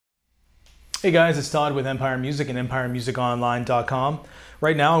Hey guys, it's Todd with Empire Music and EmpireMusicOnline.com.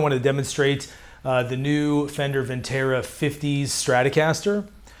 Right now I want to demonstrate the new Fender Vintera 50's Stratocaster.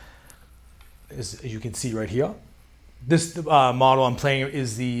 As you can see right here. This model I'm playing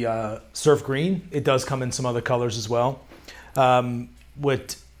is the surf green. It does come in some other colors as well.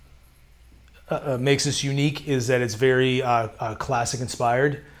 What makes this unique is that it's very classic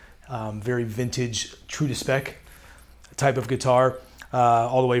inspired, very vintage, true to spec type of guitar,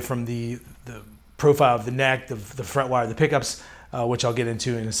 all the way from the profile of the neck, the fret wire, the pickups, which I'll get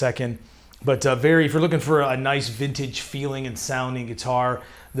into in a second. But if you're looking for a nice vintage feeling and sounding guitar,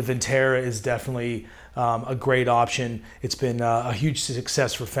 the Vintera is definitely a great option. It's been a huge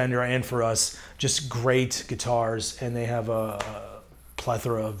success for Fender and for us. Just great guitars, and they have a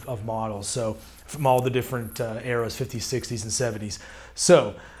plethora of models. So from all the different eras, 50s, 60s, and 70s.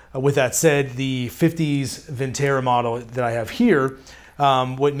 So with that said, the 50s Vintera model that I have here,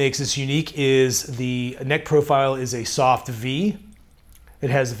 what makes this unique is the neck profile is a soft V. It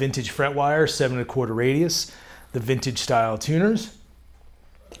has vintage fret wire, 7 1/4 radius, the vintage style tuners,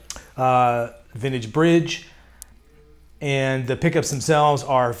 vintage bridge, and the pickups themselves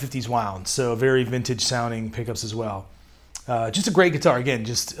are 50s wound, so very vintage sounding pickups as well. Just a great guitar. Again,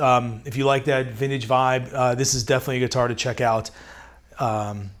 just if you like that vintage vibe, this is definitely a guitar to check out.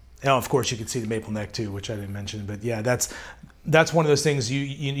 And of course, you can see the maple neck too, which I didn't mention. But yeah, that's one of those things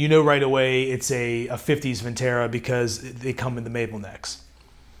you know right away it's a 50s Vintera because they come in the maple necks.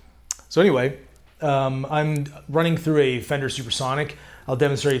 So anyway, I'm running through a Fender Supersonic. I'll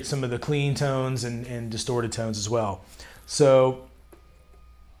demonstrate some of the clean tones and distorted tones as well. So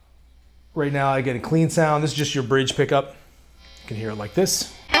right now I get a clean sound. This is just your bridge pickup. You can hear it like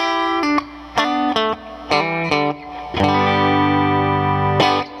this.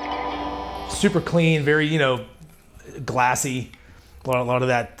 Super clean, very, glassy. A lot of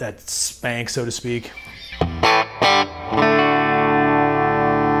that spank, so to speak.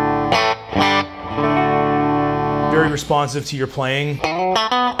 Very responsive to your playing.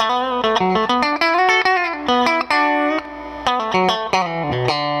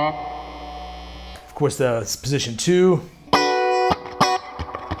 Of course, the position 2.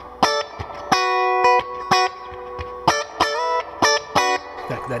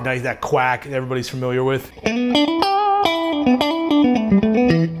 That quack that everybody's familiar with.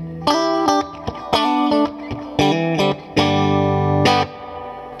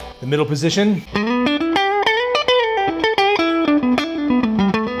 The middle position.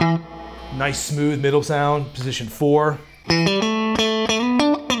 Nice smooth middle sound, position 4.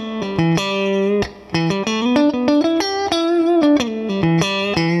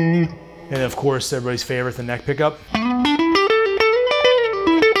 And of course, everybody's favorite, the neck pickup.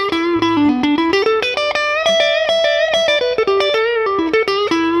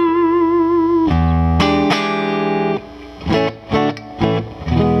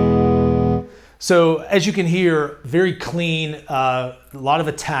 So as you can hear, very clean, a lot of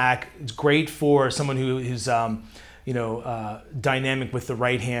attack. It's great for someone who's dynamic with the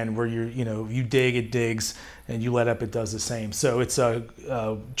right hand, where you dig, it digs, and you let up, it does the same. So it's a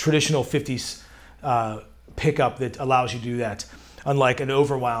traditional 50s pickup that allows you to do that. Unlike an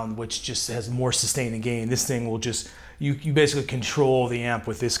overwound, which just has more sustain and gain. This thing will just, you basically control the amp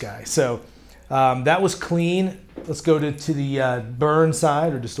with this guy. So that was clean. Let's go to the burn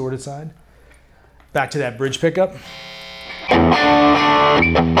side or distorted side. Back to that bridge pickup. You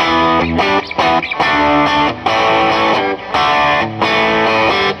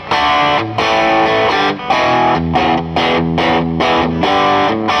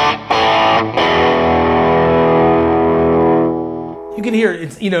can hear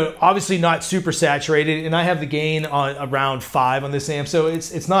it's obviously not super saturated, and I have the gain on around 5 on this amp, so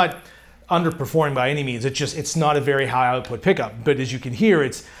it's not underperforming by any means. It's not a very high output pickup, but as you can hear,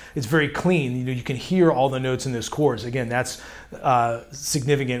 it's very clean. You can hear all the notes in those chords. Again, that's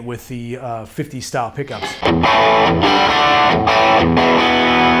significant with the 50s style pickups.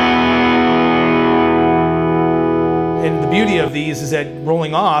 And the beauty of these is that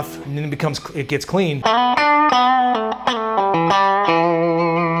rolling off, and then it gets clean.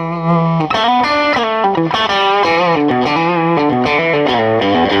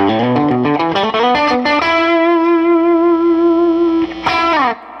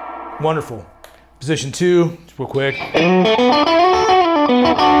 Wonderful. Position 2, just real quick.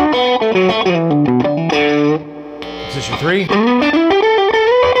 Position 3.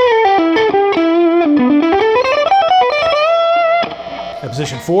 At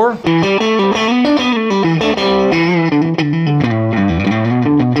position 4.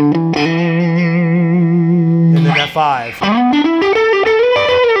 And then at 5.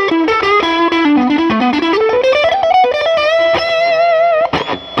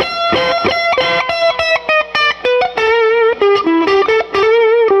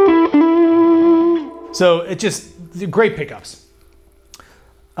 So it just great pickups.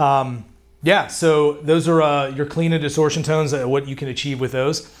 Yeah, so those are your clean and distortion tones, what you can achieve with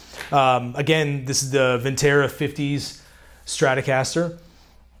those. Again, this is the Vintera 50's Stratocaster.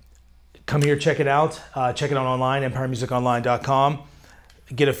 Come here, check it out. Check it out online, empiremusiconline.com.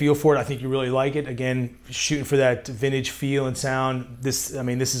 Get a feel for it. I think you really like it. Again, shooting for that vintage feel and sound. This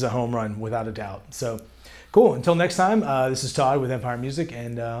is a home run without a doubt. So cool. Until next time, this is Todd with Empire Music,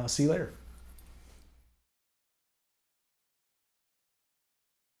 and I'll see you later.